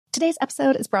Today's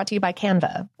episode is brought to you by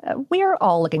Canva. We're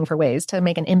all looking for ways to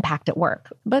make an impact at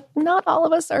work, but not all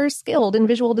of us are skilled in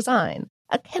visual design.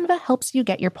 Canva helps you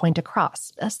get your point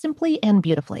across, simply and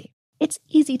beautifully. It's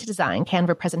easy to design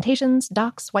Canva presentations,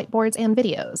 docs, whiteboards, and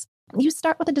videos. You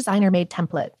start with a designer-made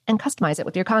template and customize it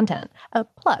with your content.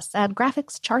 Plus, add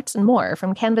graphics, charts, and more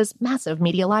from Canva's massive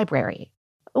media library.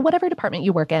 Whatever department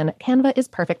you work in, Canva is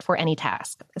perfect for any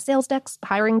task. Sales decks,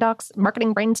 hiring docs,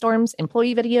 marketing brainstorms,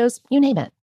 employee videos, you name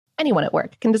it. Anyone at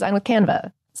work can design with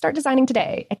Canva. Start designing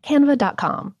today at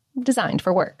canva.com. Designed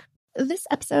for work. This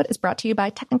episode is brought to you by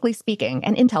Technically Speaking,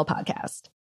 an Intel podcast.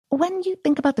 When you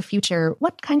think about the future,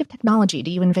 what kind of technology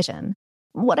do you envision?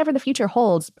 Whatever the future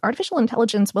holds, artificial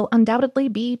intelligence will undoubtedly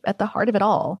be at the heart of it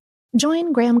all.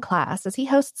 Join Graham Class as he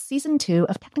hosts Season 2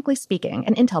 of Technically Speaking,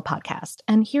 an Intel podcast,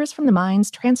 and hears from the minds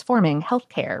transforming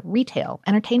healthcare, retail,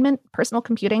 entertainment, personal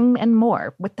computing, and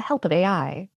more with the help of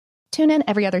AI. Tune in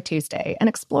every other Tuesday and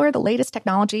explore the latest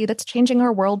technology that's changing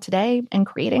our world today and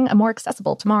creating a more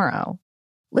accessible tomorrow.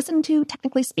 Listen to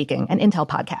Technically Speaking, an Intel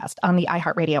podcast on the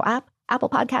iHeartRadio app, Apple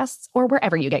Podcasts, or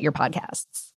wherever you get your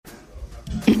podcasts.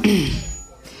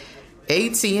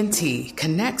 AT&T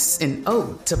connects an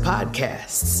ode to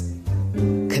podcasts.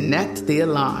 Connect the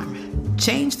alarm.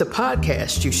 Change the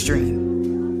podcast you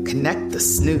stream. Connect the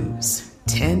snooze.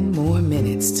 10 more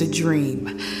minutes to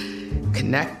dream.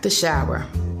 Connect the shower.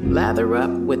 Lather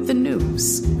up with the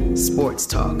news. Sports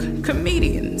talk,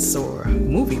 comedians, or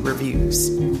movie reviews.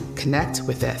 Connect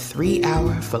with that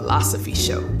 3-hour philosophy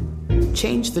show.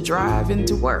 Change the drive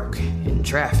into work in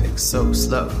traffic so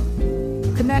slow.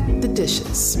 Connect the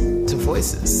dishes to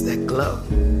voices that glow.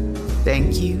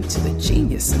 Thank you to the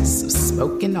geniuses of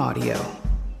spoken audio.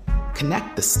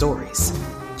 Connect the stories.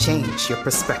 Change your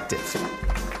perspective.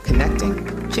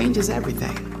 Connecting changes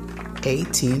everything.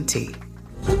 AT&T.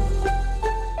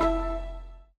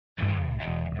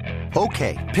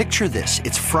 Okay, picture this.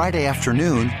 It's Friday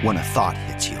afternoon when a thought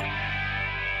hits you.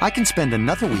 I can spend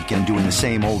another weekend doing the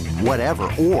same old whatever,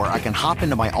 or I can hop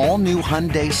into my all-new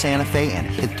Hyundai Santa Fe and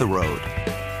hit the road.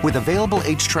 With available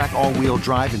H-Track all-wheel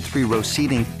drive and 3-row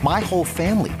seating, my whole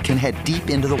family can head deep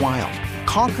into the wild.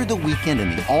 Conquer the weekend in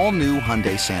the all-new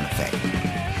Hyundai Santa Fe.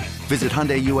 Visit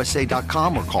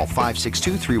HyundaiUSA.com or call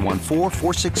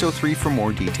 562-314-4603 for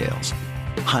more details.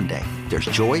 Hyundai, there's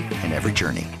joy in every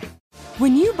journey.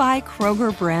 When you buy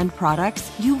Kroger brand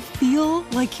products, you feel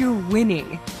like you're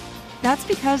winning. That's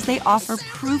because they offer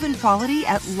proven quality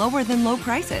at lower than low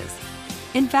prices.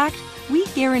 In fact, we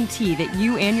guarantee that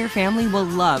you and your family will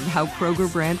love how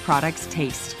Kroger brand products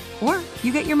taste, or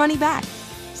you get your money back.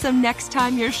 So next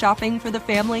time you're shopping for the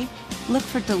family, look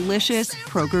for delicious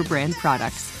Kroger brand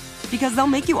products, because they'll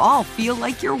make you all feel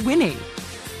like you're winning.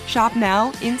 Shop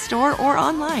now, in-store, or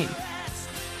online.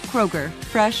 Kroger,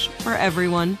 fresh for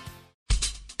everyone.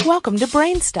 Welcome to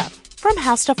Brain Stuff from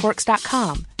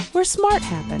HowStuffWorks.com, where smart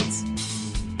happens.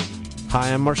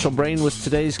 Hi, I'm Marshall Brain with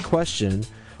today's question.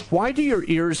 Why do your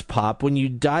ears pop when you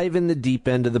dive in the deep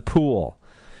end of the pool?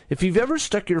 If you've ever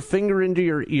stuck your finger into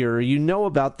your ear, you know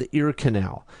about the ear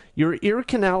canal. Your ear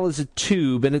canal is a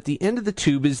tube, and at the end of the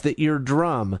tube is the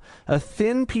eardrum, a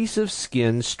thin piece of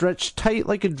skin stretched tight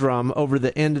like a drum over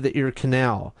the end of the ear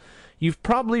canal. You've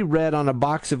probably read on a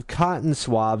box of cotton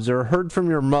swabs or heard from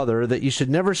your mother that you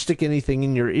should never stick anything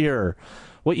in your ear.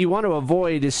 What you want to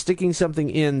avoid is sticking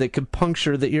something in that could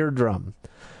puncture the eardrum.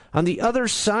 On the other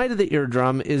side of the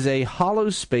eardrum is a hollow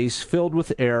space filled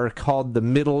with air called the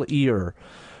middle ear.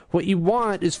 What you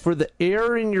want is for the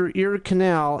air in your ear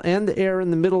canal and the air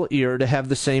in the middle ear to have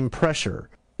the same pressure.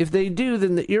 If they do,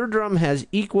 then the eardrum has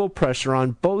equal pressure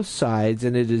on both sides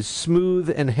and it is smooth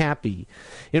and happy.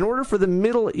 In order for the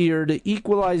middle ear to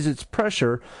equalize its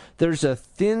pressure, there's a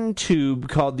thin tube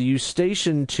called the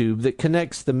eustachian tube that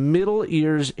connects the middle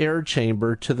ear's air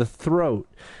chamber to the throat.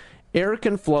 Air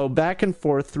can flow back and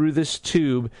forth through this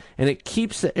tube, and it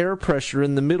keeps the air pressure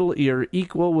in the middle ear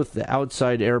equal with the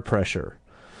outside air pressure.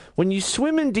 When you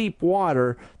swim in deep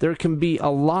water, there can be a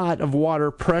lot of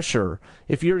water pressure.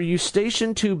 If your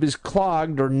eustachian tube is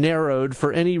clogged or narrowed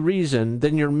for any reason,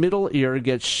 then your middle ear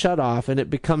gets shut off and it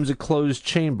becomes a closed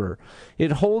chamber.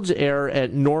 It holds air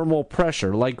at normal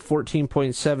pressure, like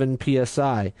 14.7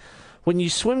 psi. When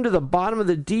you swim to the bottom of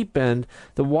the deep end,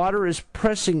 the water is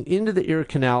pressing into the ear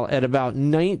canal at about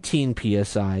 19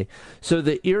 psi, so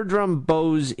the eardrum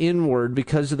bows inward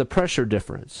because of the pressure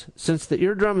difference. Since the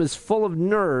eardrum is full of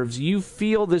nerves, you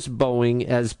feel this bowing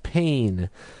as pain.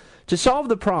 To solve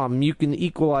the problem, you can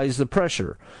equalize the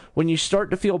pressure. When you start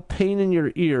to feel pain in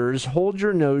your ears, hold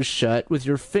your nose shut with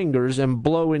your fingers and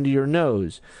blow into your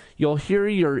nose. You'll hear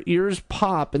your ears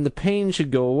pop and the pain should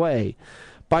go away.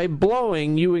 By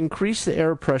blowing, you increase the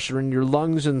air pressure in your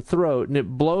lungs and throat, and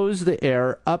it blows the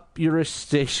air up your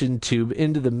eustachian tube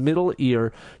into the middle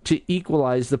ear to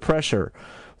equalize the pressure.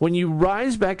 When you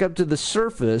rise back up to the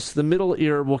surface, the middle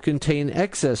ear will contain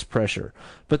excess pressure,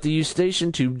 but the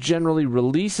eustachian tube generally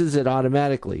releases it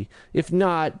automatically. If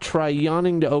not, try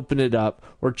yawning to open it up,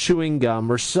 or chewing gum,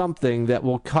 or something that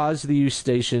will cause the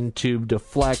eustachian tube to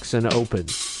flex and open.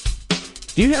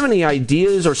 Do you have any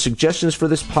ideas or suggestions for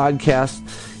this podcast?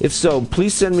 If so,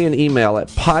 please send me an email at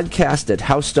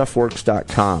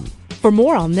podcast@howstuffworks.com. For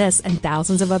more on this and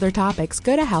thousands of other topics,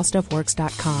 go to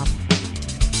howstuffworks.com.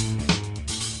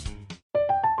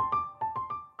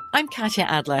 I'm Katya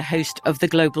Adler, host of The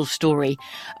Global Story.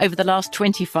 Over the last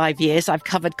 25 years, I've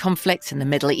covered conflicts in the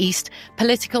Middle East,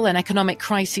 political and economic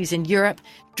crises in Europe,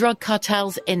 drug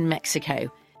cartels in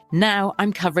Mexico. Now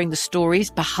I'm covering the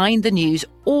stories behind the news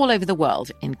all over the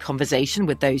world in conversation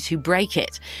with those who break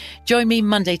it. Join me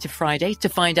Monday to Friday to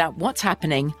find out what's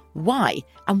happening, why,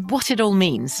 and what it all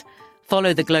means.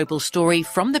 Follow The Global Story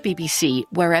from the BBC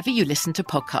wherever you listen to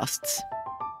podcasts.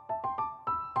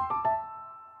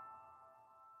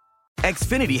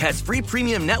 Xfinity has free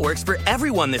premium networks for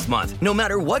everyone this month, no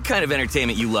matter what kind of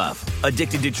entertainment you love.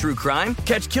 Addicted to true crime?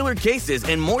 Catch killer cases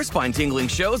and more spine-tingling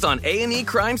shows on A&E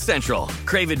Crime Central.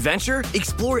 Crave adventure?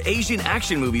 Explore Asian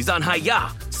action movies on Hayya.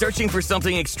 Searching for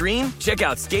something extreme? Check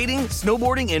out skating,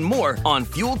 snowboarding, and more on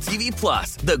Fuel TV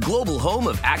Plus, the global home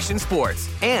of action sports.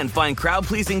 And find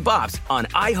crowd-pleasing bops on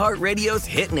iHeartRadio's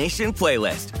Hit Nation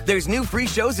playlist. There's new free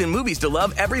shows and movies to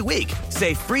love every week.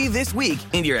 Say free this week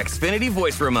in your Xfinity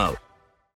voice remote.